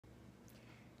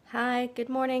Hi, good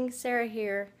morning. Sarah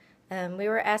here. We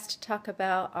were asked to talk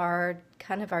about our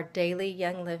daily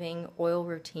Young Living oil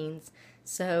routines.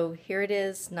 So here it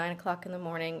is, 9 o'clock in the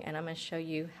morning, and I'm going to show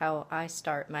you how I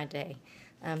start my day.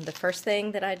 The first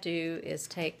thing that I do is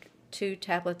take 2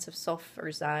 tablets of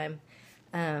sulfurzyme.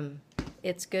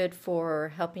 It's good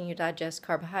for helping you digest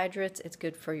carbohydrates. It's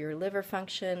good for your liver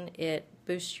function. It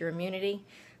boosts your immunity.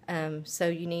 So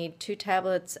you need 2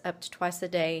 tablets up to twice a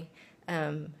day.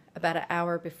 About an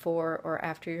hour before or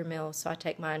after your meal, so I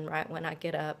take mine right when I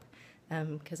get up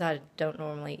because I don't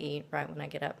normally eat right when I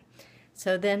get up.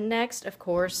 So then next, of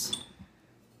course,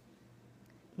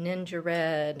 Ninja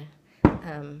Red.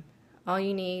 All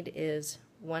you need is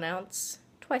 1 ounce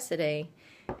twice a day,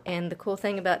 and the cool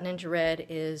thing about Ninja Red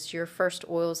is your first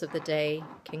oils of the day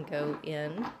can go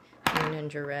in your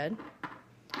Ninja Red.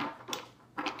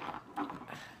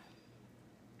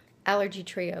 Allergy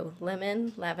Trio,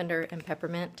 lemon, lavender, and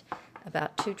peppermint,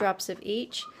 about 2 drops of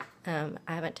each. I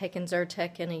haven't taken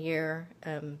Zyrtec in a year.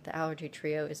 The Allergy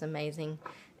Trio is amazing.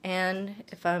 And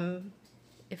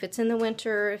if it's in the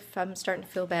winter, if I'm starting to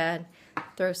feel bad,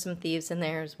 throw some thieves in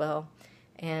there as well.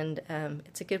 And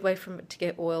it's a good way to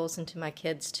get oils into my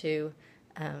kids too.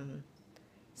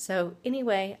 So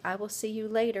anyway, I will see you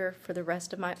later for the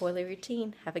rest of my oily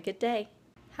routine. Have a good day.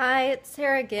 Hi, it's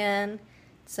Sarah again.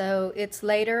 So it's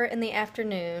later in the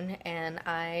afternoon and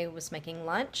I was making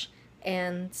lunch,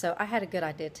 and so I had a good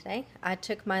idea today. I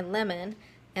took my lemon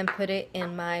and put it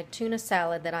in my tuna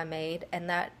salad that I made, and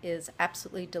that is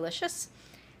absolutely delicious.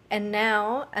 And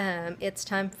now it's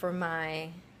time for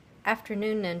my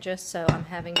afternoon ninja, so I'm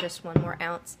having just 1 more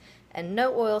ounce and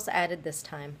no oils added this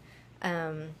time.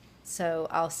 So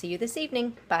I'll see you this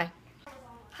evening. Bye.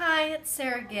 Hi, it's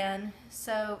Sarah again.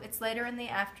 So it's later in the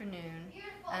afternoon.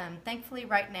 Thankfully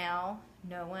right now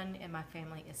no one in my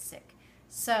family is sick.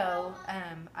 So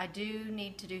I do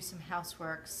need to do some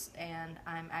houseworks, and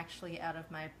I'm actually out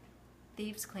of my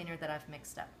thieves cleaner that I've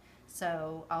mixed up.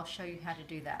 So I'll show you how to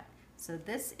do that. So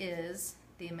this is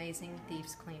the Amazing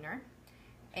Thieves Cleaner,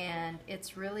 and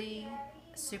it's really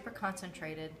super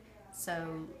concentrated.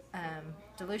 So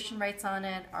dilution rates on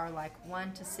it are like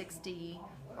 1 to 60,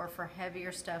 or for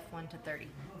heavier stuff 1 to 30.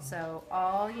 So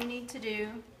all you need to do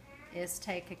is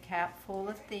take a cap full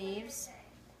of thieves,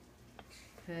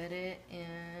 put it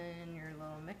in your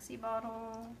little mixie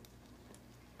bottle,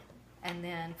 and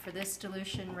then for this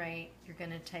dilution rate you're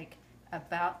going to take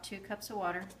about 2 cups of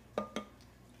water,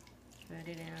 put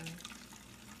it in,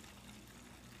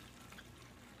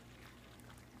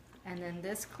 and then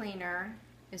this cleaner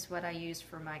is what I use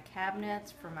for my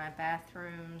cabinets, for my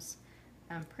bathrooms.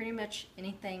 Pretty much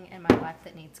anything in my life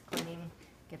that needs cleaning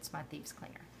gets my thieves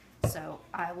cleaner. So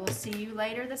I will see you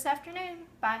later this afternoon.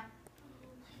 Bye.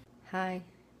 Hi,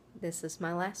 this is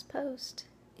my last post.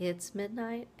 It's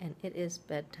midnight and it is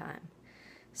bedtime.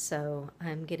 So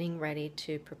I'm getting ready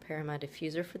to prepare my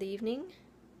diffuser for the evening.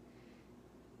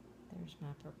 There's my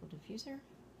purple diffuser.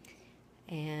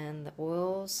 And the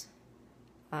oils,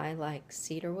 I like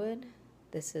cedarwood.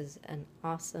 This is an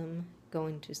awesome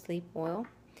going to sleep oil.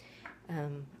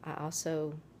 I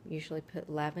also usually put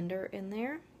lavender in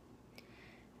there.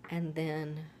 And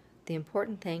then the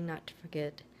important thing not to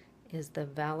forget is the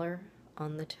Valor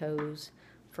on the toes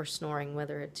for snoring,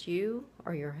 whether it's you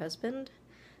or your husband.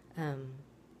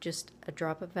 Just a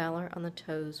drop of Valor on the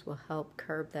toes will help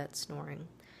curb that snoring.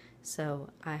 So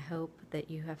I hope that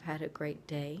you have had a great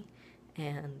day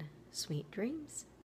and sweet dreams.